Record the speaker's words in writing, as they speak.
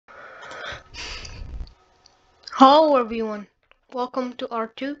Hello everyone, welcome to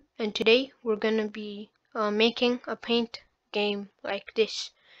R2, and today we're gonna be making a paint game like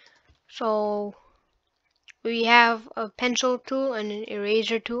this. So we have a pencil tool and an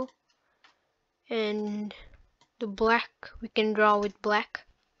eraser tool, and the black we can draw with black,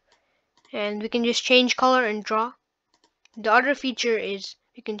 and we can just change color and draw. The other feature is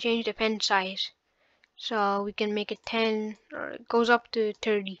we can change the pen size, so we can make it 10 or it goes up to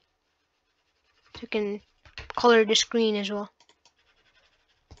 30. So you can color the screen as well.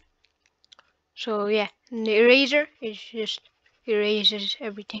 So yeah, and the eraser is just erases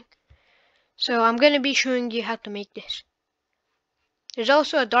everything. So I'm gonna be showing you how to make this. There's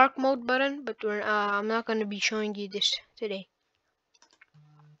also a dark mode button, but I'm not gonna be showing you this today.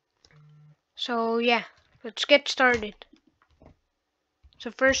 So yeah, let's get started.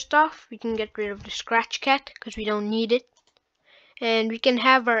 So first off, we can get rid of the scratch cat because we don't need it, and we can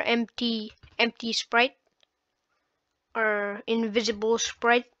have our empty sprite, our invisible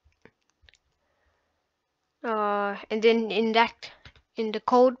sprite, and then in the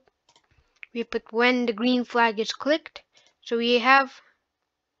code we put when the green flag is clicked. So we have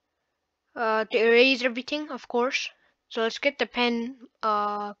to erase everything, of course. So let's get the pen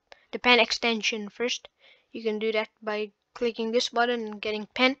extension first. You can do that by clicking this button and getting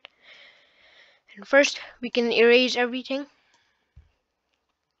pen. And first we can erase everything,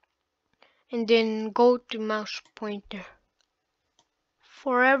 and then go to mouse pointer.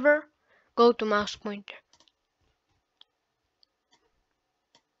 Forever go to mouse pointer.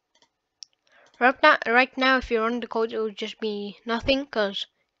 Right now if you run the code, it will just be nothing because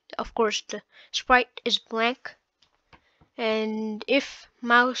of course the sprite is blank. And if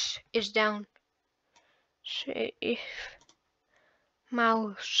mouse is down, so if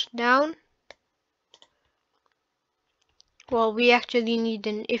mouse down, well, we actually need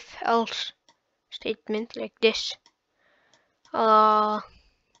an if else statement like this. So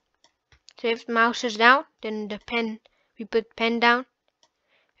if mouse is down, then the pen, we put pen down.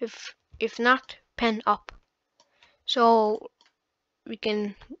 If not, pen up. So we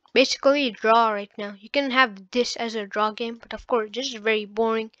can basically draw right now. You can have this as a draw game, but of course this is very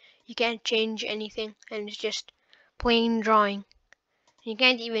boring. You can't change anything, and it's just plain drawing. You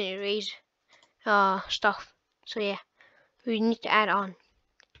can't even erase stuff. So yeah, we need to add on.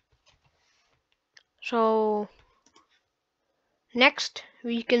 So next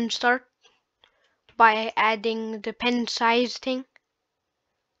we can start by adding the pen size thing.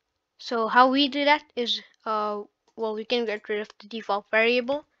 So how we do that is well, we can get rid of the default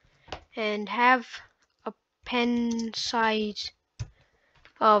variable and have a pen size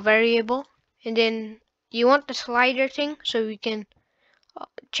variable, and then you want the slider thing, so we can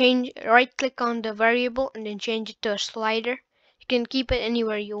right click on the variable and then change it to a slider. You can keep it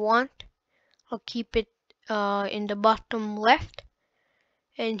anywhere you want. I'll keep it in the bottom left,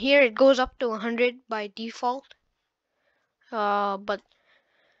 and here it goes up to 100 by default, but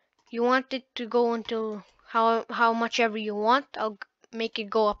you want it to go until how much ever you want. I'll make it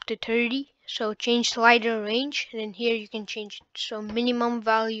go up to 30. So change slider range, and then here you can change it. So minimum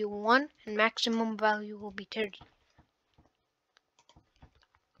value 1 and maximum value will be 30.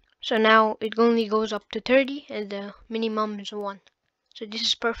 So now it only goes up to 30 and the minimum is 1. So this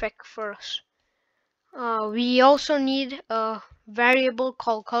is perfect for us. We also need a variable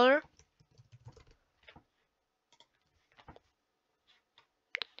called color,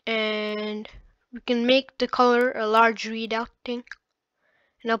 and we can make the color a large readout thing,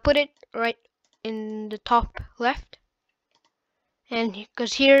 and I'll put it right in the top left, and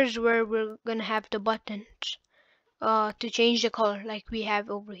because here's where we're gonna have the buttons to change the color like we have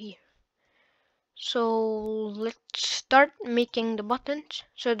over here. So let's start making the buttons.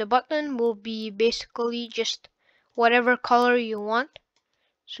 So the button will be basically just whatever color you want.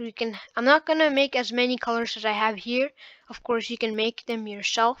 So you can, I'm not gonna make as many colors as I have here. Of course you can make them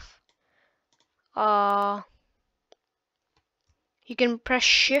yourself. You can press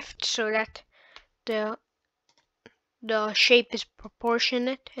shift so that the shape is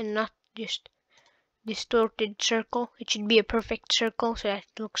proportionate and not just distorted circle. It should be a perfect circle so that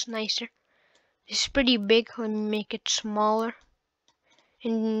it looks nicer. This is pretty big. Let me make it smaller.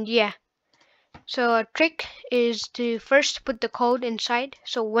 And yeah, so a trick is to first put the code inside.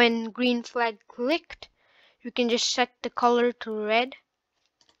 So when green flag clicked, you can just set the color to red.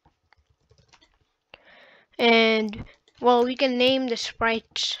 And well, we can name the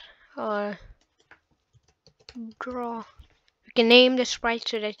sprites draw. We can name the sprite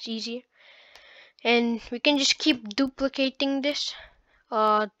so that's easier. And we can just keep duplicating this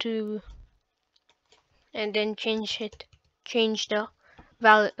to, and then change the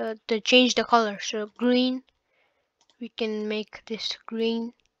value, to change the color. So green we can make this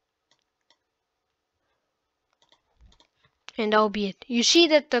green, and that'll be it. You see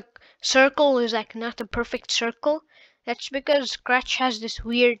that the circle is like not a perfect circle? That's because Scratch has this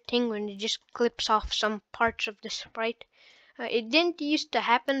weird thing when it just clips off some parts of the sprite. It didn't used to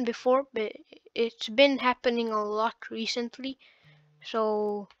happen before, but it's been happening a lot recently.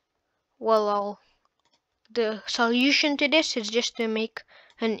 So, well, the solution to this is just to make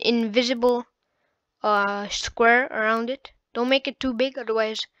an invisible square around it. Don't make it too big,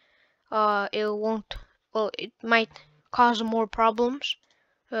 otherwise it might cause more problems.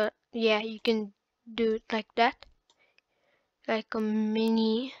 Yeah, you can do it like that, like a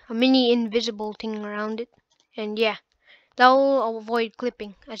mini invisible thing around it, and yeah, that will avoid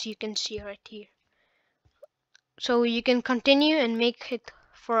clipping, as you can see right here. So you can continue and make it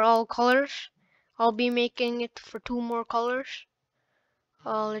for all colors. I'll be making it for 2 more colors.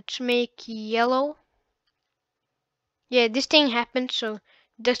 Let's make yellow. Yeah, this thing happens, so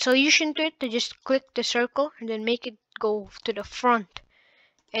the solution to it to just click the circle and then make it go to the front,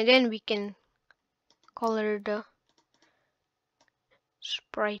 and then we can color the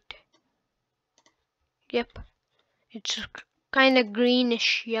sprite. Yep, it's kind of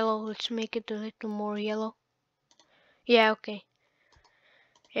greenish yellow. Let's make it a little more yellow. Yeah, okay.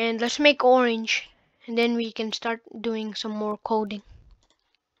 And let's make orange, and then we can start doing some more coding.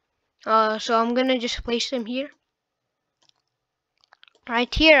 So I'm gonna just place them here.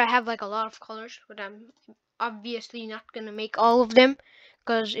 Right here I have like a lot of colors, but I'm obviously not gonna make all of them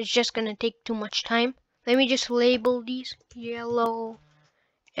because it's just gonna take too much time. Let me just label these yellow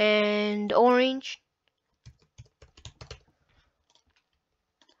and orange.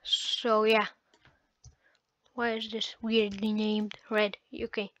 So yeah, why is this weirdly named red?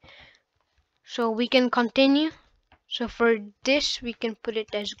 Okay, so we can continue. So for this we can put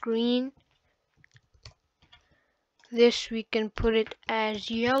it as green. This we can put it as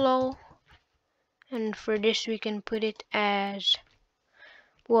yellow, and for this we can put it as,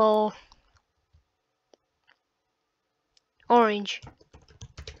 well, orange.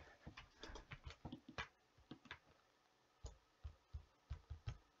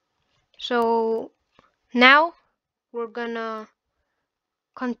 So now we're gonna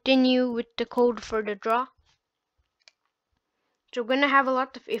continue with the code for the draw. So we're gonna have a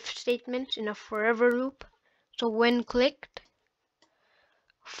lot of if statements in a forever loop. So when clicked,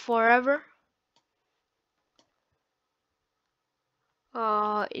 forever,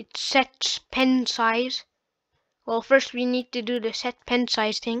 it sets pen size. Well, first we need to do the set pen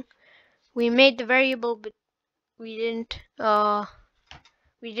size thing. We made the variable, but we didn't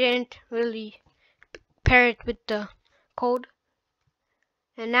really pair it with the code.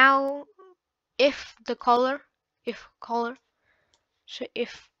 And now if color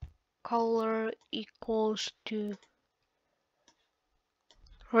equals to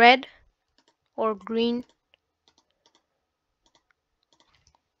red or green,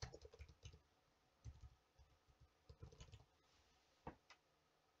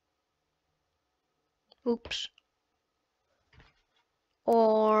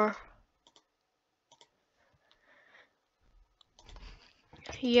 or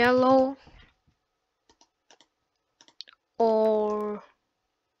yellow or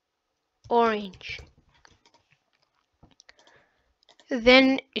orange,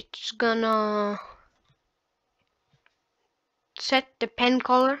 then it's gonna set the pen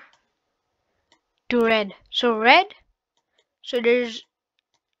color to red. So there's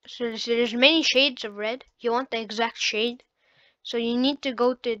many shades of red. You want the exact shade, so you need to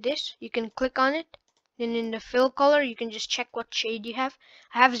go to this. You can click on it, then in the fill color you can just check what shade you have.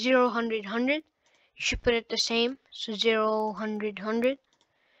 I have 0, 100, 100. You should put it the same, so 0, 100, 100.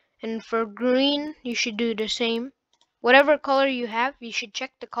 And for green you should do the same. Whatever color you have, you should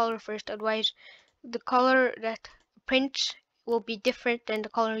check the color first, otherwise the color that prints will be different than the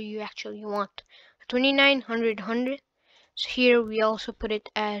color you actually want. 29, 100, 100. So here we also put it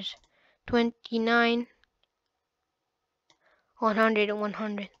as 29, 100, and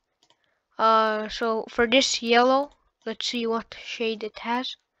 100. So for this yellow, let's see what shade it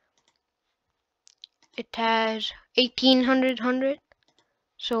has. It has 1800, 100.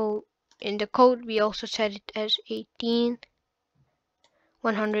 So in the code we also set it as 18,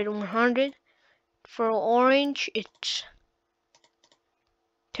 100, and 100. For orange it's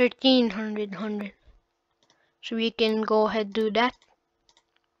 1300, 100. So we can go ahead and do that.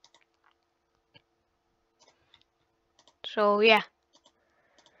 So yeah,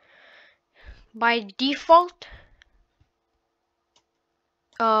 by default,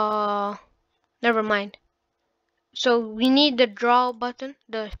 never mind. So we need the draw button,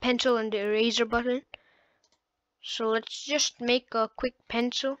 the pencil and the eraser button. So let's just make a quick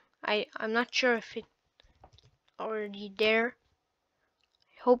pencil. I'm not sure if it's already there.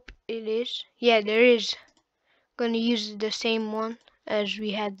 I hope it is. Yeah, there is. Gonna use the same one as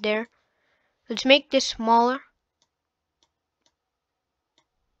we had there. Let's make this smaller.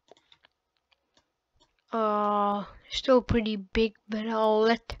 Still pretty big, but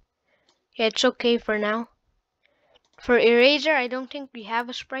yeah, it's okay for now. For eraser, I don't think we have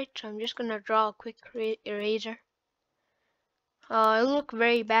a sprite, so I'm just gonna draw a quick eraser. It'll look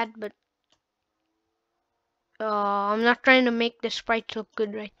very bad, but I'm not trying to make the sprites look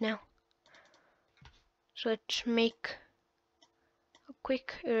good right now. So let's make a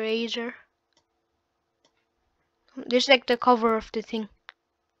quick eraser. This is like the cover of the thing.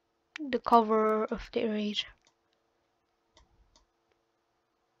 The cover of the eraser.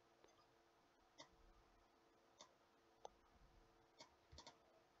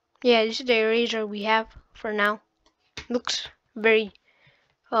 Yeah, this is the eraser we have for now. Looks very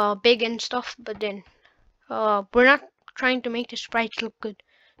big and stuff, but then we're not trying to make the sprites look good,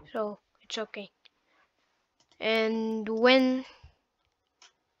 so it's okay. And when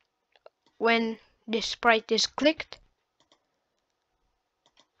this sprite is clicked,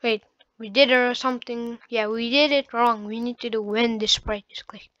 wait, we did something. Yeah, we did it wrong. We need to do when this sprite is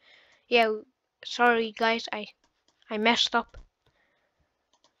clicked. Yeah, sorry guys, I messed up.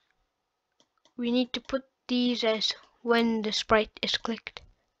 We need to put these as when the sprite is clicked.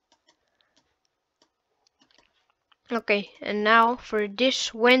 Okay, and now for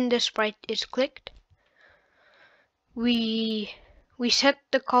this, when the sprite is clicked, we set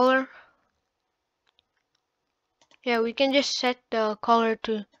the color. Yeah, we can just set the color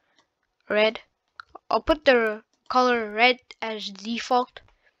to red. I'll put the color red as default.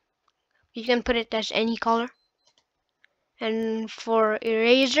 You can put it as any color. And for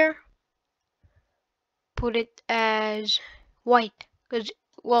eraser, put it as white, because,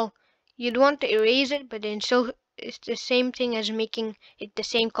 well, you'd want to erase it, but then still it's the same thing as making it the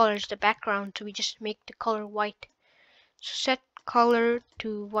same color as the background, so we just make the color white. So set color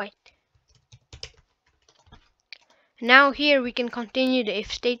to white. Now here we can continue the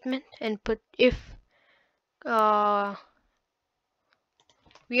if statement and put if we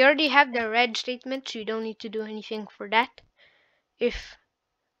already have the red statement, so you don't need to do anything for that. If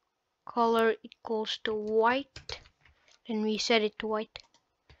color equals to white, then we set it to white,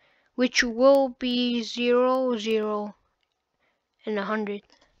 which will be 0, 0, and 100.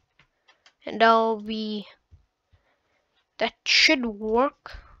 And that should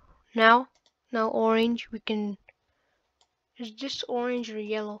work now. Now orange, we can, is this orange or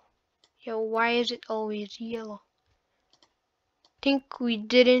yellow? Yeah, why is it always yellow? Think we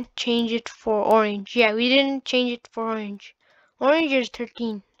didn't change it for orange. Yeah, we didn't change it for orange. Orange is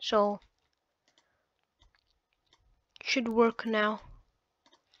 13, so it should work now.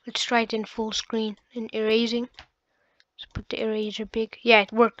 Let's try it in full screen and erasing. Let's put the eraser big. Yeah,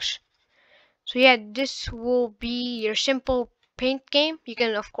 it works. So yeah, this will be your simple paint game. You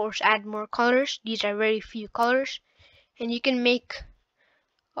can of course add more colors. These are very few colors, and you can make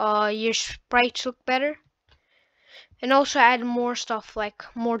your sprites look better, and also add more stuff like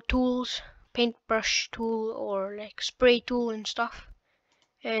more tools, paintbrush tool or like spray tool and stuff,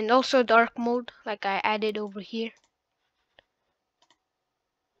 and also dark mode like I added over here.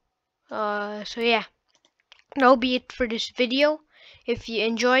 So yeah, that'll be it for this video. If you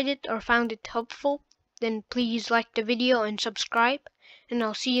enjoyed it or found it helpful, then please like the video and subscribe, and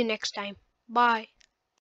I'll see you next time. Bye.